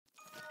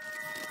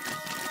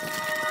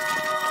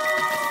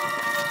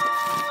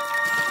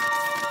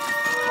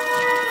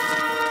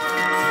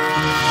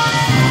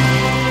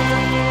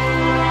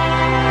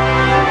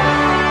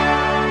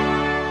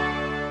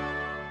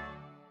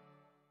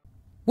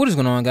is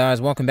going on, guys?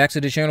 Welcome back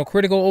to the channel.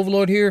 Critical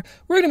Overlord here.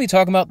 We're going to be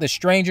talking about The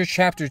Strangers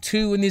Chapter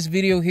 2 in this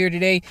video here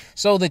today.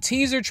 So the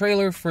teaser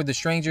trailer for The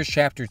Strangers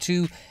Chapter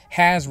 2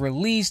 has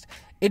released.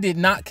 It did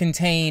not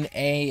contain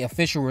an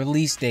official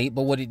release date,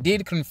 but what it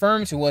did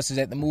confirm to us is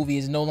that the movie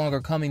is no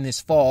longer coming this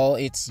fall.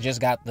 It's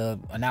just got the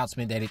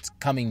announcement that it's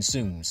coming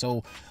soon.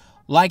 So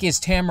like as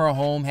Tamara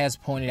Home has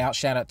pointed out,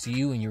 shout out to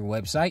you and your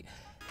website,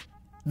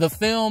 the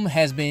film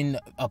has been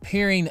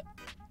appearing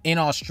in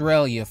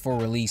Australia for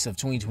release of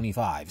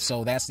 2025.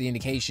 So that's the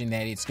indication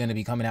that it's going to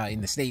be coming out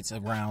in the States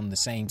around the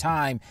same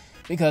time,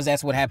 because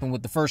that's what happened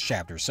with the first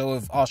chapter. So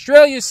if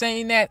Australia is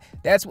saying that,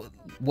 that's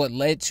what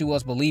led to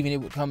us believing it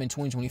would come in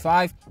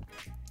 2025.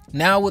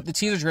 Now with the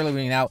teaser trailer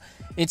being out,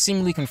 it's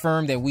seemingly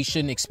confirmed that we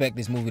shouldn't expect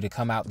this movie to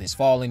come out this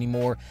fall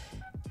anymore.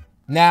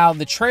 Now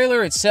the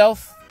trailer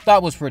itself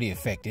thought was pretty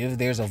effective.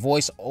 There's a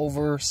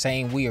voiceover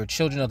saying we are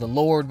children of the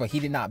Lord, but he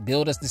did not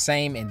build us the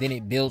same, and then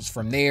it builds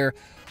from there.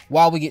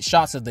 While we get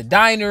shots of the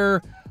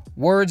diner,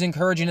 words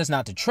encouraging us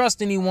not to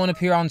trust anyone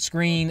appear on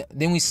screen.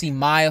 Then we see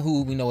Maya,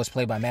 who we know is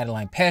played by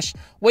Madeleine Pesch,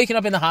 waking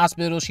up in the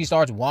hospital. She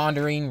starts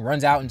wandering,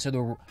 runs out into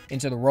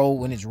the road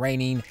when it's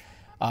raining.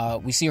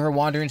 We see her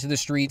wander into the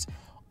streets,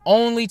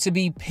 only to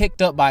be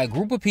picked up by a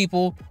group of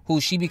people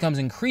who she becomes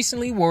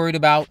increasingly worried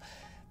about.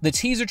 The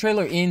teaser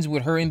trailer ends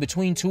with her in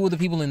between two of the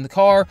people in the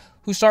car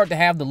who start to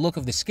have the look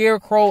of the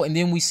Scarecrow, and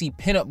then we see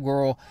Pinup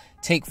Girl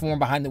take form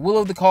behind the wheel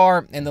of the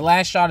car, and the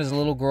last shot is a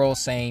little girl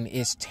saying,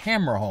 "Is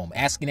Tamara home?"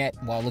 asking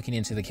that while looking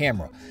into the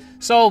camera.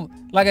 So,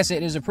 like I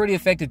said, it's a pretty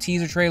effective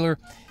teaser trailer.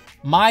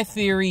 My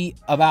theory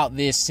about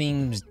this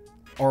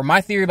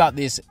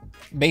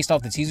based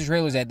off the teaser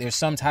trailer, is that there's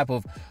some type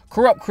of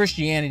corrupt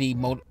Christianity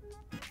movement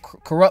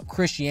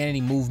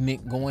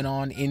going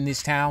on in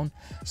this town.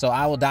 So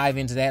I will dive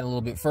into that a little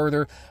bit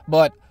further.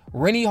 But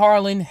Renny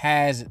Harlin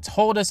has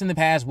told us in the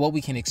past what we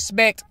can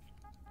expect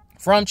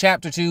from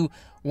Chapter 2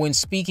 when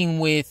speaking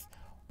with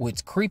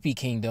Creepy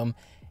Kingdom.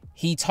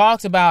 He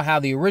talked about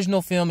how the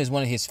original film is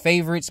one of his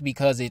favorites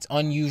because its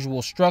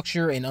unusual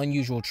structure and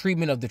unusual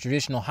treatment of the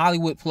traditional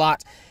Hollywood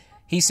plot.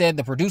 He said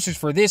the producers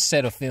for this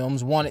set of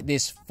films wanted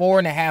this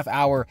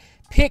 4.5-hour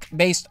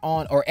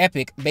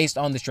epic based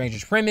on The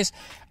Stranger's premise.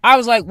 I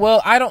was like,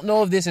 well, I don't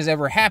know if this has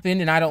ever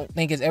happened, and I don't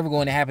think it's ever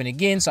going to happen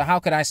again, so how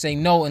could I say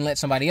no and let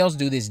somebody else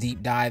do this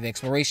deep dive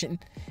exploration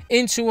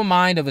into a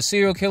mind of a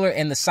serial killer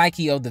and the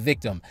psyche of the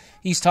victim?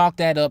 He's talked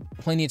that up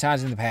plenty of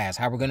times in the past,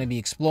 how we're going to be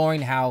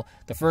exploring how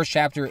the first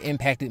chapter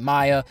impacted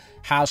Maya,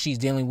 how she's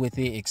dealing with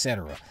it,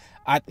 etc.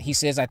 He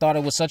says, I thought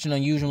it was such an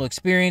unusual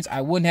experience.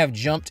 I wouldn't have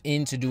jumped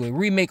in to do a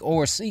remake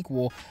or a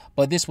sequel,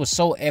 but this was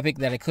so epic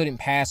that I couldn't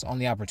pass on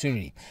the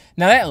opportunity.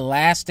 Now, that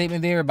last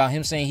statement there about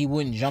him saying he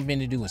wouldn't jump in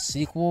to do a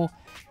sequel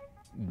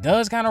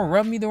does kind of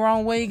rub me the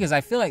wrong way, because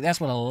I feel like that's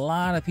what a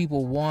lot of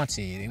people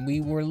wanted, and we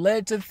were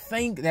led to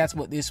think that's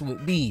what this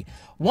would be.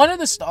 One of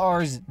the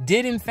stars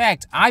did, in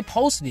fact, I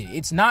posted it.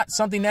 It's not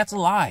something that's a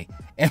lie,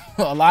 and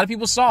a lot of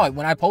people saw it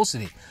when I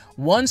posted it.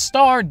 One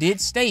star did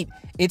state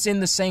it's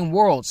in the same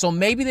world, so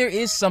maybe there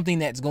is something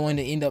that's going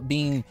to end up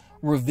being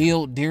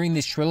revealed during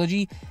this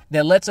trilogy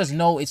that lets us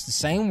know it's the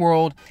same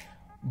world.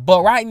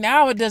 But right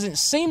now, it doesn't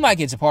seem like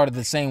it's a part of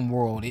the same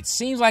world. It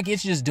seems like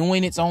it's just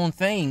doing its own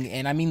thing.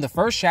 And I mean, the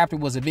first chapter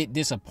was a bit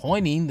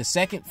disappointing. The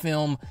second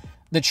film,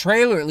 the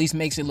trailer at least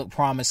makes it look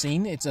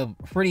promising. It's a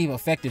pretty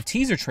effective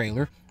teaser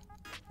trailer.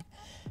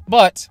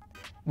 But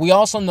we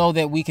also know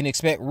that we can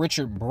expect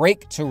Richard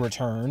Brake to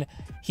return.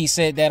 He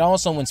said that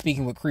also when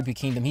speaking with Creepy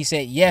Kingdom. He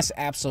said, yes,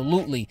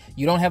 absolutely.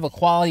 You don't have a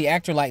quality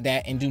actor like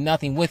that and do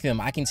nothing with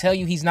him. I can tell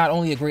you he's not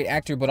only a great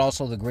actor, but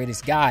also the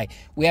greatest guy.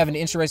 We have an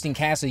interesting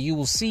cast that you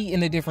will see in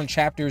the different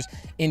chapters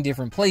in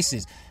different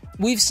places.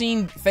 We've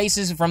seen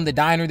faces from the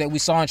diner that we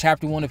saw in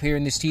Chapter 1 appear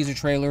in this teaser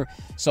trailer.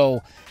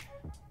 So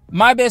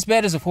my best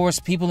bet is, of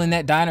course, people in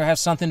that diner have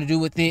something to do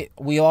with it.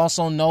 We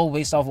also know,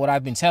 based off what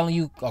I've been telling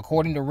you,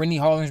 according to Renny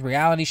Harlin's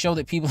reality show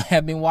that people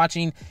have been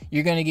watching,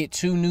 you're going to get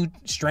two new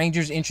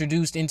strangers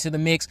introduced into the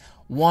mix.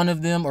 One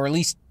of them, or at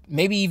least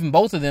maybe even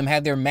both of them,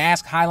 had their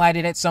mask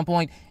highlighted at some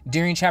point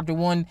during Chapter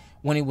 1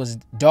 when it was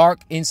dark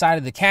inside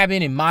of the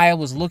cabin and Maya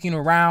was looking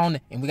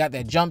around, and we got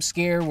that jump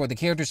scare where the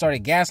characters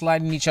started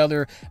gaslighting each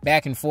other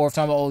back and forth,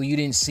 talking about, oh, you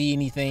didn't see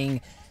anything.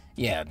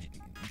 Yeah,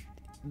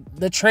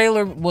 the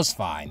trailer was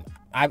fine.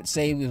 I would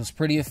say it was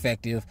pretty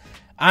effective.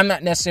 I'm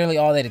not necessarily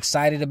all that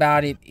excited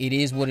about it. It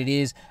is what it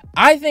is.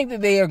 I think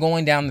that they are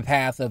going down the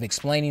path of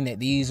explaining that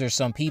these are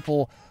some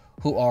people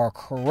who are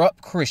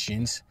corrupt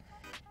Christians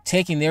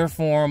taking their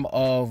form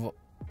of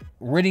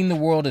ridding the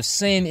world of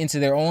sin into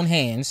their own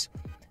hands.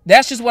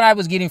 That's just what I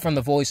was getting from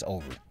the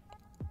voiceover.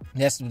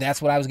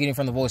 That's what I was getting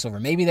from the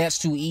voiceover. Maybe that's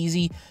too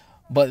easy,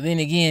 but then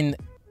again,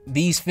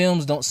 these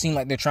films don't seem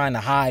like they're trying to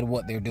hide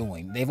what they're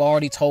doing. They've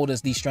already told us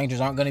these strangers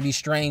aren't going to be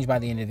strange by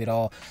the end of it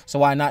all, so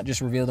why not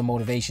just reveal the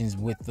motivations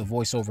with the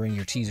voiceover in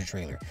your teaser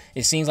trailer?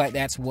 It seems like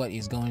that's what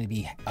is going to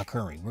be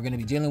occurring. We're going to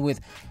be dealing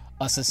with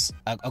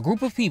a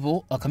group of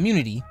people, a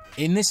community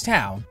in this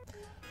town,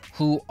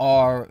 who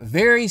are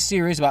very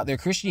serious about their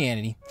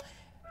Christianity.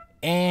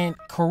 and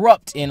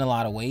corrupt in a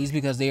lot of ways,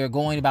 because they are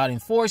going about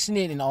enforcing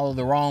it in all of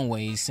the wrong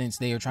ways, since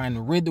they are trying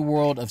to rid the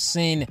world of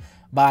sin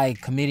by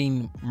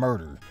committing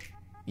murder.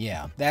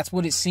 Yeah, that's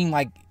what it seemed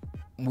like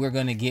we're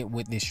going to get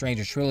with this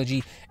Stranger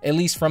trilogy, at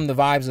least from the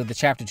vibes of the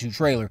Chapter 2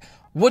 trailer.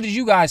 What did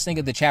you guys think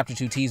of the Chapter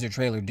 2 teaser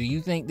trailer? Do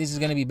you think this is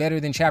going to be better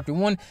than Chapter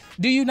 1?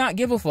 Do you not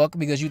give a fuck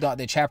because you thought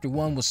that Chapter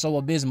 1 was so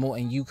abysmal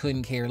and you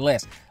couldn't care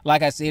less?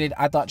 Like I said,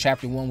 I thought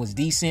Chapter 1 was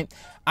decent.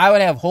 I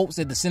would have hopes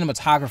that the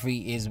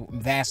cinematography is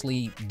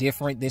vastly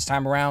different this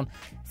time around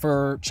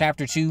for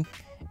Chapter 2,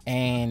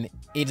 and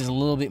it is a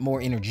little bit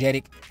more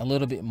energetic, a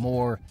little bit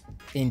more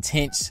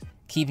intense,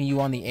 keeping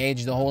you on the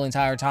edge the whole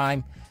entire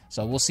time.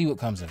 So we'll see what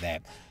comes of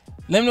that.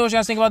 Let me know what you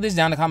guys think about this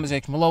down in the comment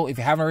section below. If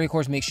you haven't already, of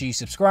course, make sure you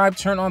subscribe,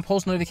 turn on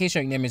post notifications so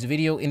you can never miss a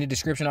video. In the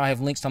description, I'll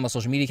have links to my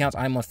social media accounts.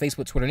 I'm on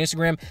Facebook, Twitter, and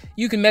Instagram.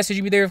 You can message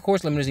me there, of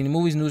course. Let me know any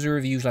movies, news, or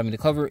reviews you'd like me to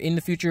cover in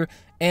the future.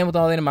 And with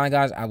all that in mind,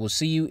 guys, I will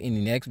see you in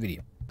the next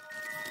video.